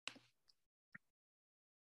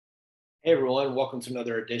Hey everyone, welcome to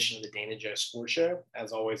another edition of the Dan and Joe Sports Show.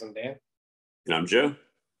 As always, I'm Dan. And I'm Joe.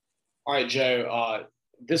 All right, Joe,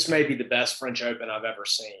 this may be the best French Open I've ever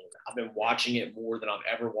seen. I've been watching it more than I've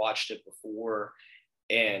ever watched it before.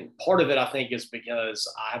 And part of it, I think, is because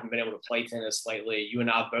I haven't been able to play tennis lately. You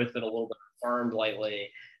and I have both been a little bit confirmed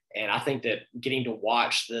lately. And I think that getting to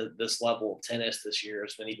watch this level of tennis this year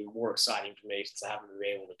has been even more exciting for me since I haven't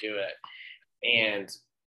been able to do it. And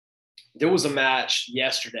there was a match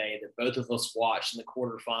yesterday that both of us watched in the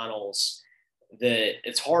quarterfinals that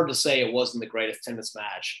it's hard to say it wasn't the greatest tennis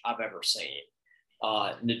match I've ever seen.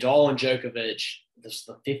 Nadal and Djokovic, this is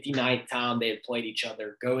the 59th time they had played each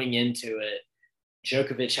other. Going into it,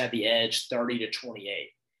 Djokovic had the edge 30-28.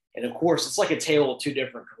 And of course, it's like a tale of two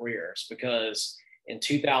different careers because in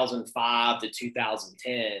 2005 to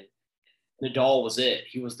 2010, Nadal was it.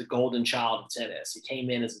 He was the golden child of tennis. He came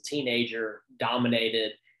in as a teenager,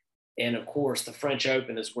 dominated, and of course, the French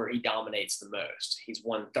Open is where he dominates the most. He's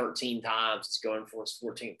won 13 times. He's going for his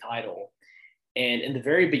 14th title. And in the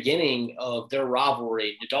very beginning of their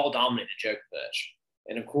rivalry, Nadal dominated Djokovic.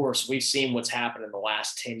 And of course, we've seen what's happened in the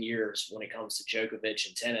last 10 years when it comes to Djokovic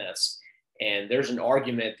and tennis. And there's an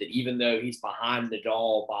argument that even though he's behind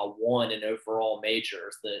Nadal by one in overall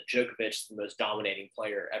majors, that Djokovic is the most dominating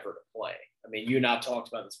player ever to play. I mean, you and I have talked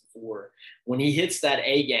about this before. When he hits that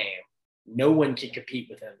A game, no one can compete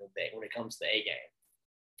with him when it comes to the A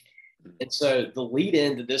game. And so the lead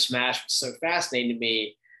into this match was so fascinating to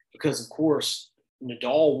me because, of course,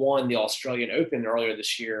 Nadal won the Australian Open earlier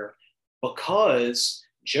this year because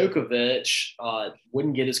Djokovic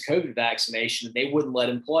wouldn't get his COVID vaccination and they wouldn't let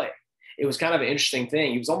him play. It was kind of an interesting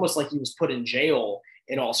thing. He was almost like he was put in jail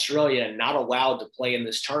in Australia and not allowed to play in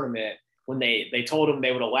this tournament when they told him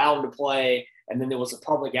they would allow him to play. And then there was a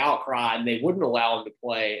public outcry and they wouldn't allow him to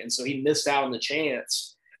play. And so he missed out on the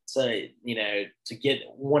chance to get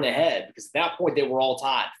one ahead because at that point they were all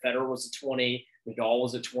tied. Federer was a 20, Nadal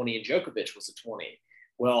was a 20, and Djokovic was a 20.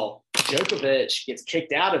 Well, Djokovic gets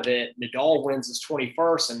kicked out of it. Nadal wins his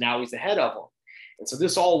 21st, and now he's ahead of him. And so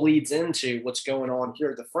this all leads into what's going on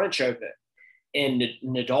here at the French Open. And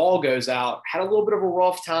Nadal goes out, had a little bit of a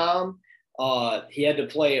rough time. He had to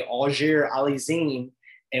play Auger Aliassime.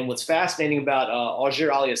 And what's fascinating about Auger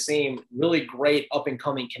Aliassime, really great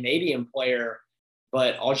up-and-coming Canadian player,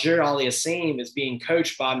 but Auger Aliassime is being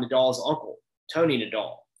coached by Nadal's uncle, Tony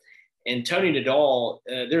Nadal. And Tony Nadal,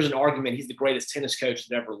 there's an argument he's the greatest tennis coach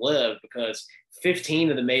that ever lived because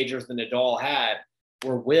 15 of the majors that Nadal had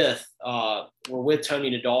were with Tony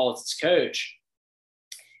Nadal as his coach.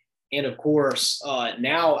 And of course,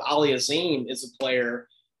 now Aliassime is a player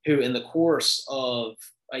who, in the course of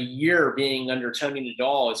a year being under Tony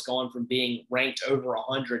Nadal, has gone from being ranked over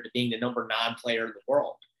 100 to being the number 9 player in the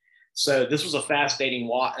world. So this was a fascinating,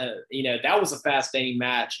 that was a fascinating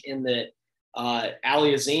match in that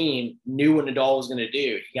Aliassime knew what Nadal was going to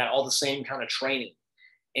do. He got all the same kind of training.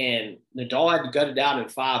 And Nadal had to gut it out in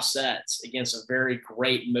 5 sets against a very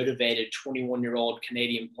great, motivated 21-year-old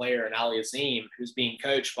Canadian player in Aliassime, who's being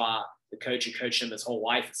coached by the coach who coached him his whole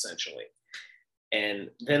life, essentially. And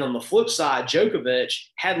then on the flip side, Djokovic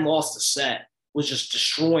hadn't lost a set, was just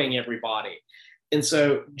destroying everybody. And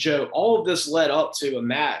so, Joe, all of this led up to a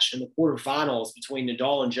match in the quarterfinals between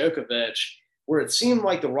Nadal and Djokovic, where it seemed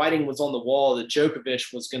like the writing was on the wall that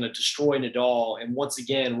Djokovic was going to destroy Nadal and once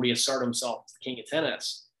again reassert himself as the king of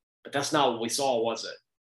tennis. But that's not what we saw, was it?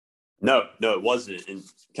 No, it wasn't. And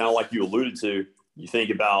kind of like you alluded to, you think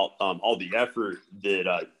about all the effort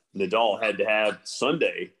that Nadal had to have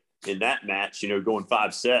Sunday in that match, going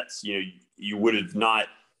 5 sets, you would have not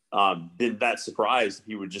been that surprised if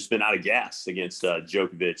he would have just been out of gas against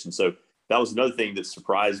Djokovic. And so that was another thing that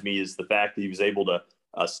surprised me is the fact that he was able to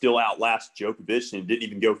still outlast Djokovic and didn't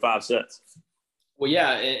even go 5 sets. Well,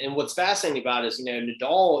 yeah, and what's fascinating about it is,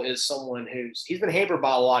 Nadal is someone he's been hampered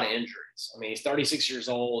by a lot of injuries. I mean, he's 36 years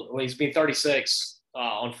old. Well, he's been 36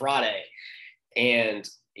 on Friday. And,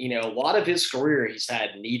 a lot of his career, he's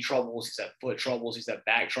had knee troubles, he's had foot troubles, he's had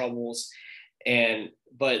back troubles.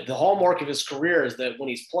 But the hallmark of his career is that when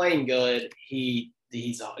he's playing good, he's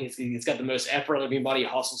got the most effort of anybody, he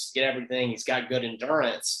hustles to get everything, he's got good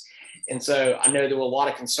endurance. And so I know there were a lot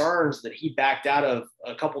of concerns that he backed out of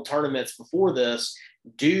a couple tournaments before this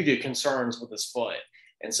due to concerns with his foot.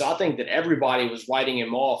 And so I think that everybody was writing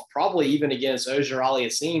him off, probably even against Auger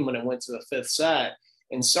Aliassime when it went to the 5th set.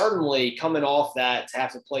 And certainly coming off that to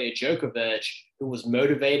have to play a Djokovic who was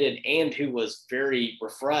motivated and who was very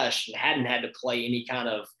refreshed and hadn't had to play any kind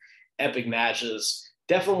of epic matches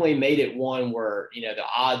definitely made it one where, the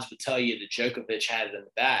odds would tell you that Djokovic had it in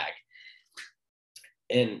the bag.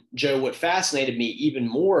 And Joe, what fascinated me even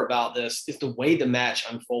more about this is the way the match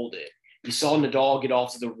unfolded. You saw Nadal get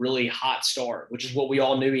off to the really hot start, which is what we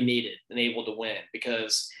all knew he needed and able to win,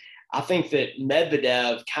 because I think that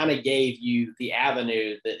Medvedev kind of gave you the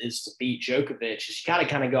avenue that is to beat Djokovic. Is you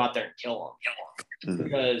kind of go out there and kill him,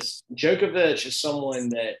 because Djokovic is someone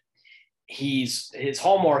that his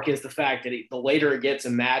hallmark is the fact that the later it gets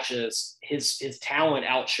in matches, his talent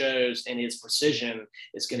outshows and his precision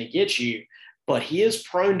is going to get you. But he is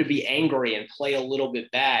prone to be angry and play a little bit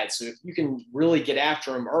bad. So if you can really get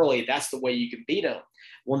after him early, that's the way you can beat him.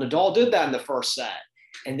 Well, Nadal did that in the first set.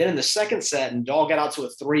 And then in the second set, Nadal got out to a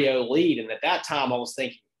 3-0 lead. And at that time, I was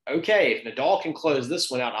thinking, okay, if Nadal can close this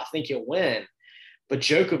one out, I think he'll win. But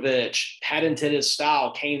Djokovic, patented his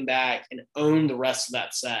style, came back and owned the rest of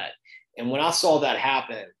that set. And when I saw that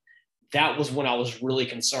happen, that was when I was really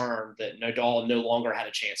concerned that Nadal no longer had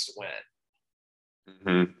a chance to win.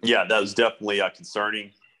 Mm-hmm. Yeah, that was definitely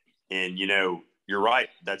concerning. And, you're right.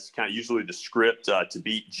 That's kind of usually the script to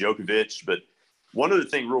beat Djokovic. But one other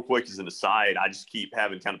thing real quick as an aside, I just keep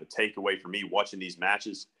having kind of a takeaway for me watching these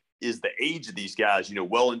matches is the age of these guys,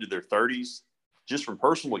 well into their 30s, just from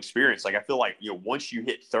personal experience. Like, I feel like, once you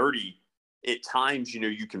hit 30, at times,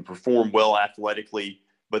 you can perform well athletically,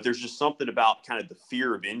 but there's just something about kind of the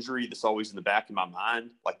fear of injury that's always in the back of my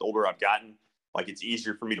mind. Like, the older I've gotten, like, it's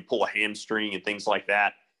easier for me to pull a hamstring and things like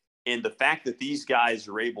that. And the fact that these guys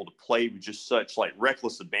are able to play with just such like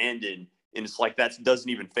reckless abandon, and it's like that doesn't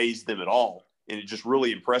even faze them at all. And it just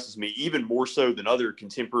really impresses me, even more so than other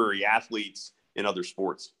contemporary athletes in other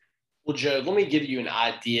sports. Well, Joe, let me give you an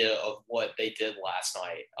idea of what they did last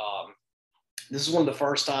night. This is one of the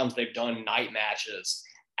first times they've done night matches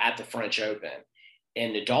at the French Open.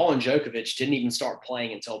 And Nadal and Djokovic didn't even start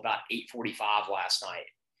playing until about 8:45 last night.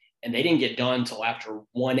 And they didn't get done until after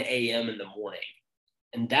 1 a.m. in the morning.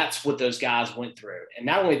 And that's what those guys went through. And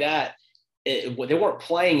not only that, they weren't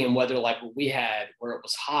playing in weather like what we had where it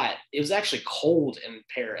was hot. It was actually cold in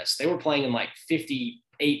Paris. They were playing in like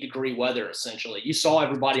 58-degree weather, essentially. You saw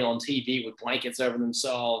everybody on TV with blankets over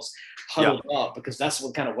themselves, huddled up, because that's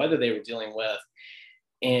what kind of weather they were dealing with.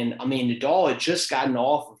 And, I mean, Nadal had just gotten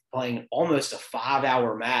off of playing almost a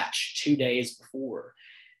 5-hour match 2 days before.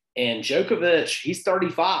 And Djokovic, he's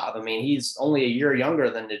 35. I mean, he's only a year younger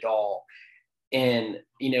than Nadal. And,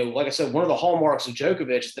 like I said, one of the hallmarks of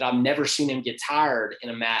Djokovic is that I've never seen him get tired in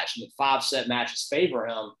a match, and the 5-set matches favor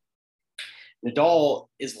him. Nadal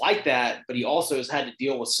is like that, but he also has had to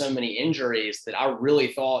deal with so many injuries that I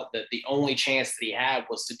really thought that the only chance that he had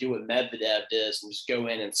was to do what Medvedev does and just go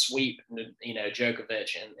in and sweep,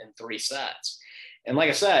 Djokovic in 3 sets. And like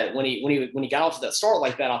I said, when he got off to that start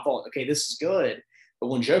like that, I thought, okay, this is good. But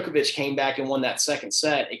when Djokovic came back and won that second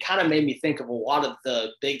set, it kind of made me think of a lot of the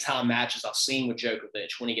big-time matches I've seen with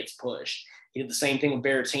Djokovic when he gets pushed. He did the same thing with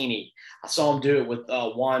Berrettini. I saw him do it with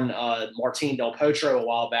Juan Martín del Potro a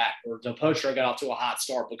while back, where del Potro got off to a hot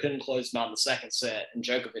start but couldn't close him out in the second set, and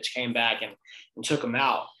Djokovic came back and took him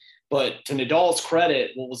out. But to Nadal's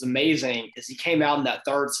credit, what was amazing is he came out in that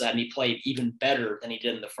third set and he played even better than he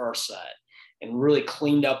did in the first set and really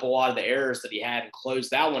cleaned up a lot of the errors that he had and closed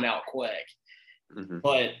that one out quick. Mm-hmm.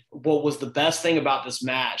 But what was the best thing about this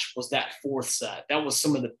match was that fourth set. That was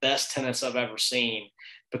some of the best tennis I've ever seen,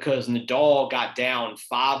 because Nadal got down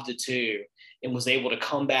 5-2 and was able to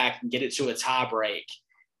come back and get it to a tiebreak.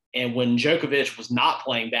 And when Djokovic was not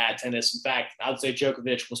playing bad tennis, in fact, I would say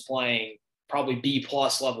Djokovic was playing probably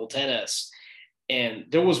B-plus level tennis. And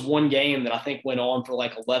there was one game that I think went on for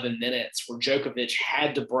like 11 minutes where Djokovic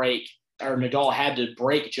had to break, or Nadal had to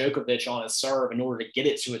break Djokovic on his serve in order to get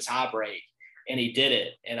it to a tiebreak. And he did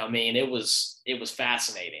it. And I mean, it was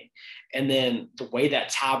fascinating. And then the way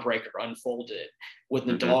that tiebreaker unfolded with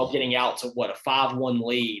Nadal getting out to a 5-1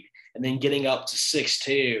 lead, and then getting up to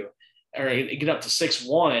 6-2, or get up to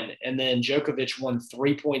 6-1. And then Djokovic won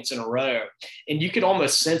 3 points in a row. And you could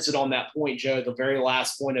almost sense it on that point, Joe, the very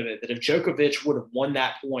last point of it, that if Djokovic would have won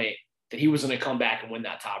that point, that he was going to come back and win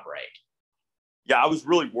that tiebreak. Yeah, I was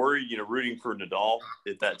really worried, rooting for Nadal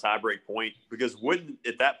at that tiebreak point, because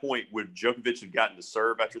at that point, would Djokovic have gotten to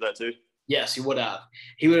serve after that too? Yes, he would have.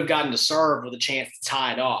 He would have gotten to serve with a chance to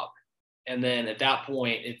tie it up. And then at that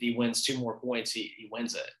point, if he wins 2 more points, he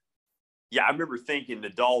wins it. Yeah, I remember thinking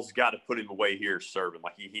Nadal's got to put him away here serving.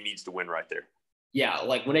 Like, he needs to win right there. Yeah,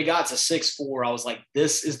 like when it got to 6-4, I was like,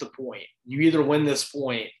 this is the point. You either win this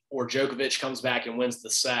point or Djokovic comes back and wins the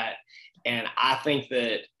set. And I think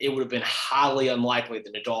that it would have been highly unlikely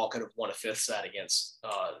that Nadal could have won a 5th set against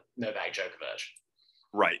Novak Djokovic.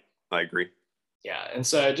 Right. I agree. Yeah. And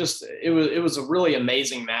so it was a really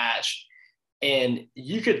amazing match. And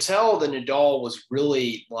you could tell that Nadal was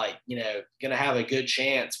really going to have a good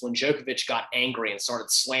chance when Djokovic got angry and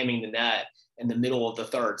started slamming the net. in the middle of the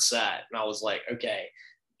third set. And I was like, okay,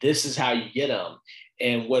 this is how you get him.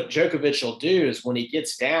 And what Djokovic will do is when he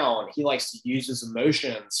gets down, he likes to use his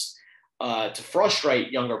emotions to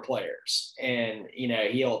frustrate younger players. And,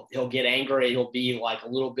 he'll get angry. He'll be like a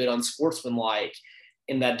little bit unsportsmanlike.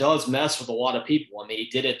 And that does mess with a lot of people. I mean, he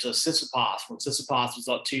did it to Tsitsipas when Tsitsipas was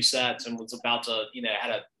up 2 sets and was about to,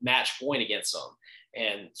 had a match point against him.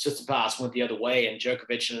 And Tsitsipas went the other way and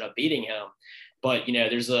Djokovic ended up beating him. But,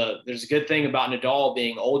 there's a good thing about Nadal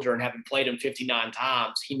being older and having played him 59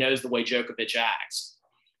 times. He knows the way Djokovic acts.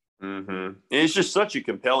 Mm-hmm. And it's just such a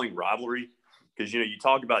compelling rivalry because, you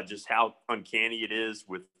talk about just how uncanny it is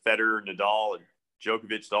with Federer, Nadal, and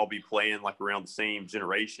Djokovic to all be playing like around the same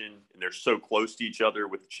generation, and they're so close to each other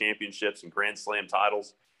with the championships and Grand Slam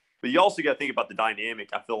titles. But you also got to think about the dynamic,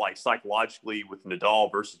 I feel like, psychologically with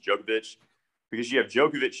Nadal versus Djokovic, because you have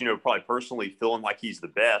Djokovic, probably personally feeling like he's the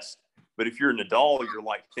best. But if you're Nadal, you're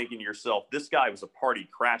like thinking to yourself, this guy was a party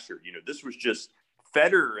crasher. This was just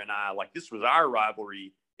Federer and I, like this was our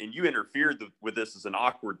rivalry, and you interfered with this as an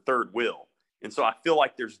awkward third wheel. And so I feel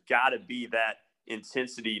like there's got to be that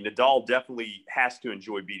intensity. Nadal definitely has to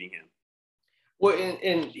enjoy beating him. Well,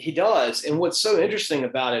 and he does. And what's so interesting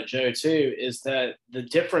about it, Joe, too, is that the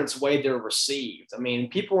different way they're received. I mean,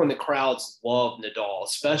 people in the crowds love Nadal,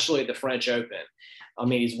 especially the French Open. I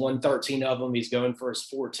mean, he's won 13 of them. He's going for his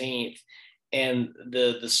 14th. And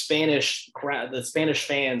the Spanish crowd, the Spanish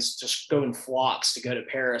fans just go in flocks to go to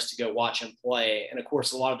Paris to go watch him play. And of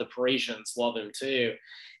course, a lot of the Parisians love him too.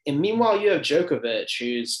 And meanwhile, you have Djokovic,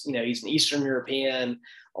 who's, he's an Eastern European.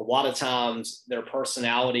 A lot of times their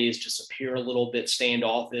personalities just appear a little bit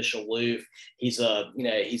standoffish, aloof. He's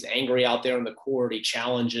he's angry out there on the court. He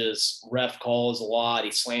challenges ref calls a lot. He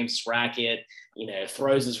slams his racket,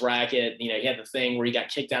 throws his racket. He had the thing where he got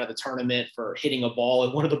kicked out of the tournament for hitting a ball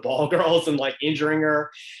at one of the ball girls and like injuring her,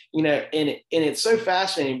 and it's so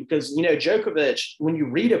fascinating because, Djokovic, when you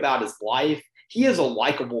read about his life, he is a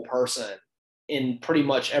likable person in pretty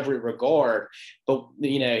much every regard. But,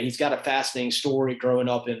 he's got a fascinating story growing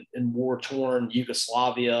up in war-torn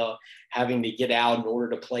Yugoslavia, having to get out in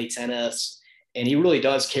order to play tennis. And he really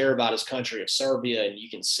does care about his country of Serbia, and you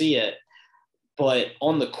can see it. But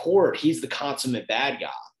on the court, he's the consummate bad guy,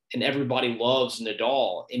 and everybody loves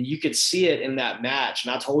Nadal. And you could see it in that match.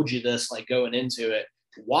 And I told you this, like going into it,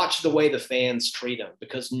 watch the way the fans treat him,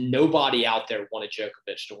 because nobody out there wanted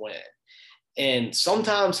Djokovic to win. And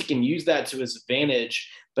sometimes he can use that to his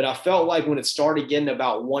advantage. But I felt like when it started getting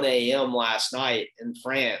about 1 a.m. last night in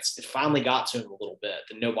France, it finally got to him a little bit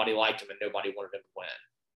that nobody liked him and nobody wanted him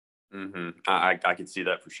to win. Mm-hmm. I can see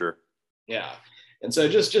that for sure. Yeah. And so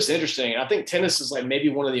just interesting. I think tennis is like maybe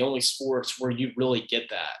one of the only sports where you really get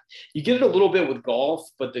that. You get it a little bit with golf,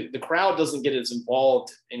 but the crowd doesn't get as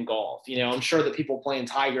involved in golf. I'm sure that people playing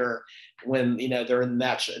Tiger, when they're in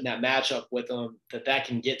that matchup with them, that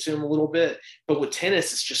can get to them a little bit. But with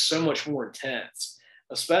tennis, it's just so much more intense,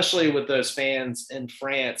 especially with those fans in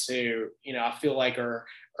France who, I feel like are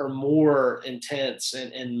more intense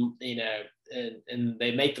and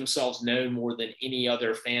they make themselves known more than any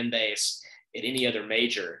other fan base at any other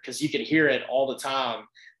major, because you can hear it all the time.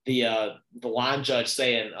 The line judge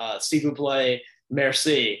saying, "S'il vous plaît,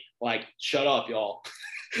 merci," like shut up, y'all.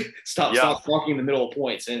 Stop talking in the middle of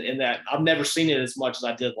points. And that I've never seen it as much as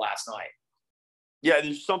I did last night. Yeah,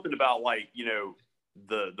 there's something about like,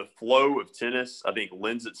 the flow of tennis, I think,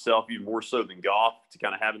 lends itself even more so than golf to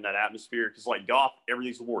kind of having that atmosphere. Because like golf,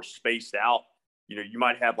 everything's a little more spaced out. You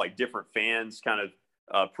might have like different fans kind of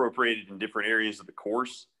appropriated in different areas of the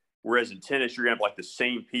course. Whereas in tennis, you're going to have like the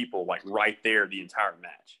same people like right there the entire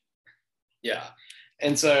match. Yeah.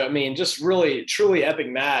 And so, I mean, just really, truly epic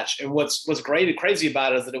match. And what's crazy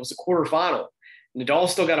about it is that it was a quarterfinal. Nadal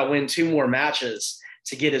still got to win 2 more matches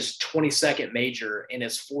to get his 22nd major and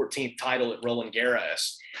his 14th title at Roland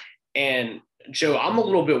Garros. And Joe, I'm a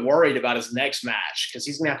little bit worried about his next match because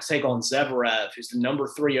he's going to have to take on Zverev, who's the number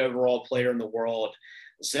 3 overall player in the world.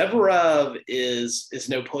 Zverev is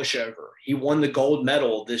no pushover. He won the gold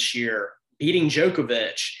medal this year, beating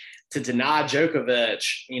Djokovic to deny Djokovic,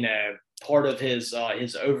 part of his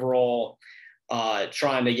overall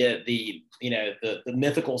trying to get the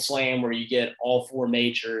mythical slam where you get all 4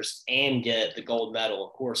 majors and get the gold medal.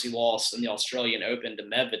 Of course, he lost in the Australian Open to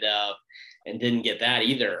Medvedev and didn't get that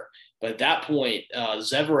either. But at that point,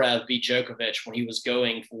 Zverev beat Djokovic when he was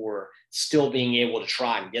going for still being able to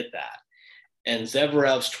try and get that. And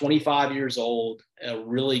Zverev's 25 years old, a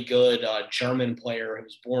really good German player who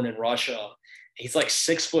was born in Russia. He's like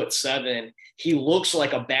 6'7". He looks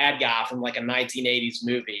like a bad guy from like a 1980s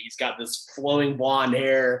movie. He's got this flowing blonde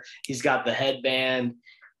hair. He's got the headband,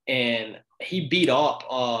 and he beat up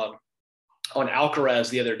on Alcaraz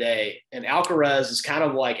the other day, and Alcaraz is kind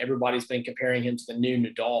of like everybody's been comparing him to the new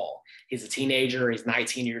Nadal. He's a teenager. He's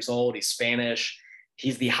 19 years old. He's Spanish.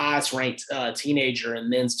 He's the highest ranked teenager in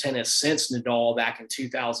men's tennis since Nadal back in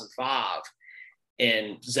 2005.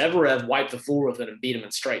 And Zverev wiped the floor with him and beat him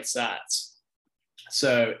in straight sets.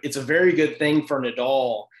 So it's a very good thing for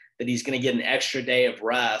Nadal that he's going to get an extra day of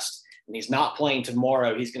rest. And he's not playing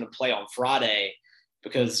tomorrow. He's going to play on Friday,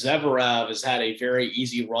 because Zverev has had a very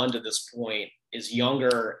easy run to this point, is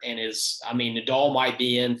younger, and Nadal might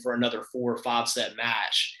be in for another 4 or 5 set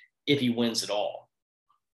match if he wins it all.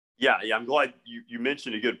 Yeah. I'm glad you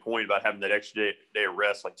mentioned a good point about having that extra day of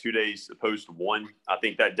rest, like 2 days opposed to 1. I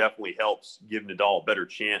think that definitely helps give Nadal a better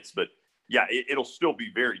chance. But yeah, it'll still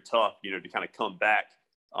be very tough, to kind of come back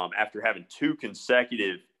after having 2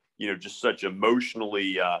 consecutive, just such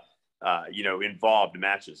emotionally, involved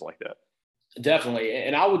matches like that. Definitely.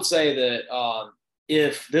 And I would say that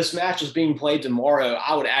if this match is being played tomorrow,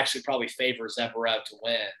 I would actually probably favor Zverev to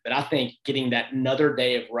win. But I think getting that another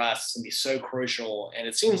day of rest is going to be so crucial. And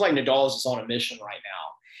it seems like Nadal is on a mission right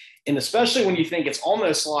now. And especially when you think it's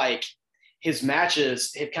almost like his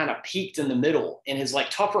matches have kind of peaked in the middle, and his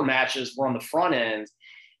tougher matches were on the front end,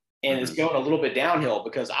 and it's going a little bit downhill,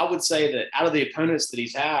 because I would say that out of the opponents that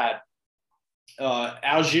he's had,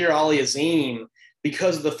 Auger-Aliassime,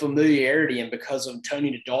 because of the familiarity and because of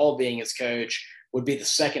Tony Nadal being his coach, would be the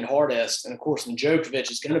second hardest. And of course,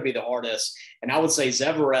 Djokovic is going to be the hardest. And I would say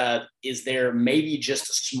Zverev is there maybe just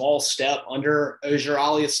a small step under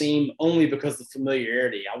Auger-Aliassime, only because of the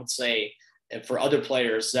familiarity. I would say, and for other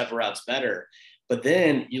players, Zverev's better. But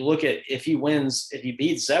then you look at, if he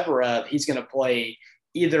beats Zverev, he's going to play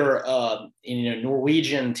either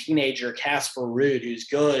Norwegian teenager Casper Ruud, who's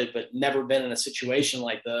good but never been in a situation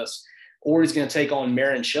like this, or he's going to take on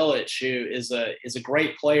Marin Cilic, who is a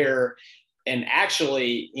great player, and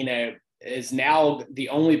actually, is now the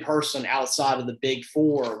only person outside of the big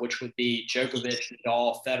 4, which would be Djokovic,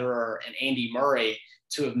 Nadal, Federer, and Andy Murray,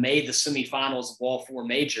 to have made the semifinals of all 4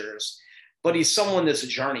 majors. But he's someone that's a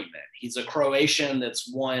journeyman. He's a Croatian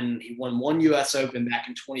he won 1 U.S. Open back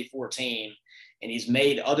in 2014, and he's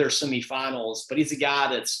made other semifinals. But he's a guy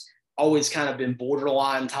that's always kind of been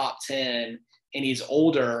borderline top 10, and he's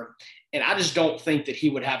older. And I just don't think that he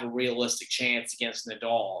would have a realistic chance against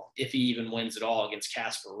Nadal, if he even wins it all, against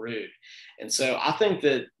Casper Ruud. And so I think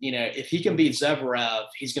that, if he can beat Zverev,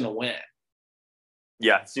 he's going to win.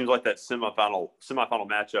 Yeah, it seems like that semifinal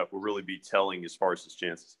matchup will really be telling as far as his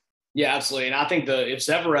chances. Yeah, absolutely. And I think if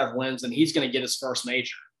Zverev wins, then he's going to get his first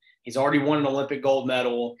major. He's already won an Olympic gold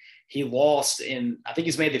medal. He lost I think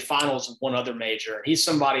he's made the finals of one other major. He's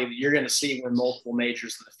somebody that you're going to see win multiple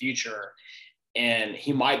majors in the future. And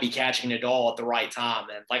he might be catching Nadal at the right time.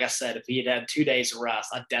 And like I said, if he had 2 days of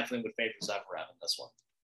rest, I definitely would favor Zverev in this one.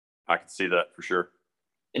 I can see that for sure.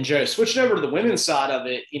 And Joe, switching over to the women's side of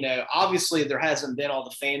it, obviously there hasn't been all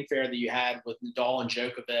the fanfare that you had with Nadal and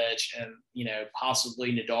Djokovic and,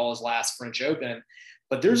 possibly Nadal's last French Open.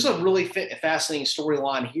 But there's a really fascinating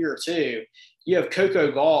storyline here too. You have Coco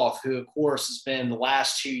Gauff, who of course has been the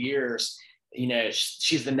last 2 years,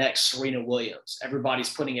 she's the next Serena Williams.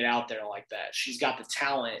 Everybody's putting it out there like that. She's got the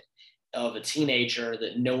talent of a teenager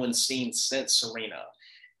that no one's seen since Serena.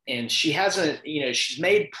 And she hasn't, she's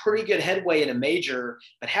made pretty good headway in a major,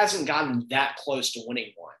 but hasn't gotten that close to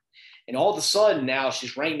winning one. And all of a sudden now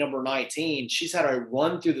she's ranked number 19. She's had a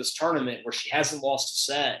run through this tournament where she hasn't lost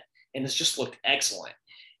a set, and it's just looked excellent.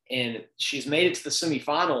 And she's made it to the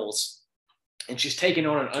semifinals, and she's taken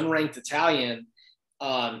on an unranked Italian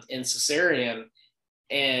in Cesarian.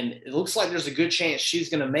 And it looks like there's a good chance she's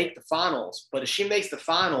going to make the finals. But if she makes the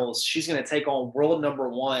finals, she's going to take on world number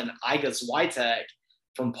 1, Iga Swiatek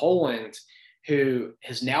from Poland, who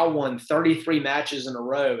has now won 33 matches in a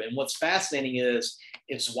row. And what's fascinating is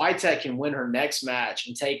if Swiatek can win her next match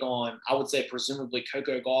and take on, I would say, presumably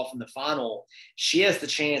Coco Gauff in the final, she has the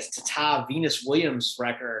chance to tie Venus Williams'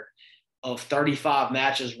 record of 35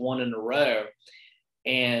 matches won in a row.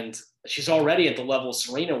 And she's already at the level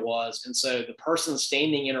Serena was. And so the person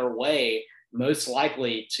standing in her way, most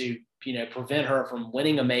likely to, prevent her from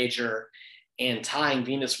winning a major and tying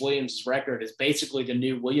Venus Williams' record, is basically the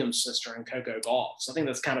new Williams sister in Coco Gauff. So I think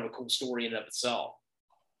that's kind of a cool story in and of itself.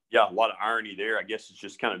 Yeah, a lot of irony there. I guess it's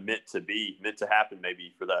just kind of meant to happen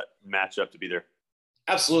maybe for that matchup to be there.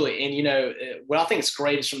 Absolutely. And, what I think is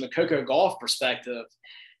great is from the Coco Gauff perspective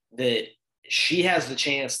that she has the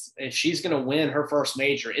chance, if she's going to win her first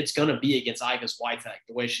major, it's going to be against Iga Swiatek,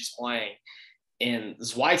 the way she's playing. And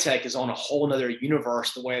Swiatek is on a whole nother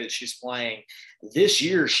universe the way that she's playing. This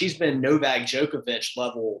year, she's been Novak Djokovic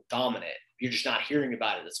level dominant. You're just not hearing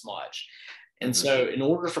about it as much. And so in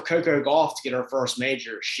order for Coco Gauff to get her first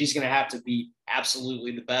major, she's going to have to be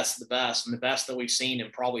absolutely the best of the best and the best that we've seen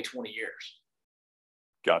in probably 20 years.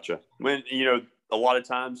 Gotcha. When, you know, a lot of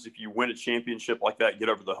times if you win a championship like that, get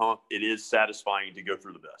over the hump, it is satisfying to go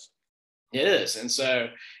through the best. It is. And so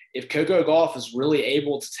if Coco Gauff is really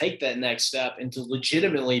able to take that next step and to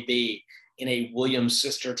legitimately be in a Williams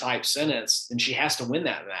sister type sentence, then she has to win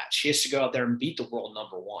that match. She has to go out there and beat the world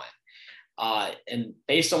number one. And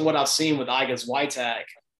based on what I've seen with Iga Swiatek,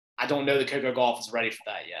 I don't know that Coco Gauff is ready for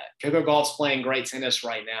that yet. Coco Gauff's playing great tennis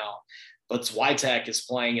right now, but Swiatek is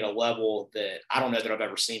playing at a level that I don't know that I've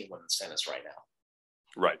ever seen in women's tennis right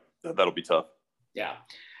now. Right. That'll be tough. Yeah.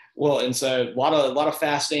 Well, and so a lot of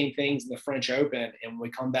fascinating things in the French Open. And when we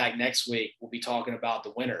come back next week, we'll be talking about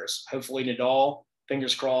the winners. Hopefully Nadal,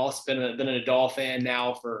 fingers crossed, been a Nadal fan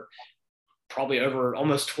now for probably over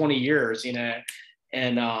almost 20 years, you know.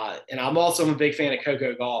 And I'm also a big fan of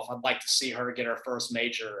Coco Gauff. I'd like to see her get her first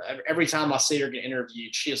major. Every time I see her get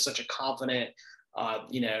interviewed, she is such a confident,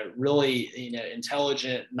 really,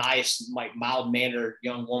 intelligent, nice, like mild-mannered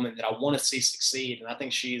young woman that I want to see succeed. And I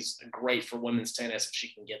think she's great for women's tennis if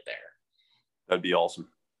she can get there. That'd be awesome.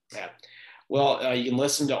 Yeah. Well, you can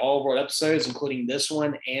listen to all of our episodes, including this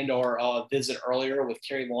one and our visit earlier with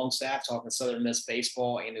Kerry Longstaff talking Southern Miss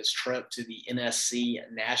baseball and his trip to the NSC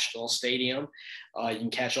Nashville Stadium. You can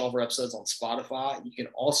catch all of our episodes on Spotify. You can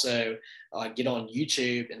also get on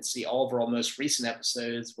YouTube and see all of our most recent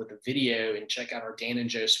episodes with a video and check out our Dan and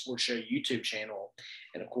Joe Sports Show YouTube channel.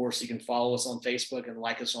 And of course, you can follow us on Facebook and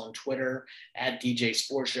like us on Twitter @DJ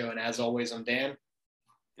Sports Show. And as always, I'm Dan.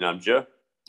 And I'm Joe.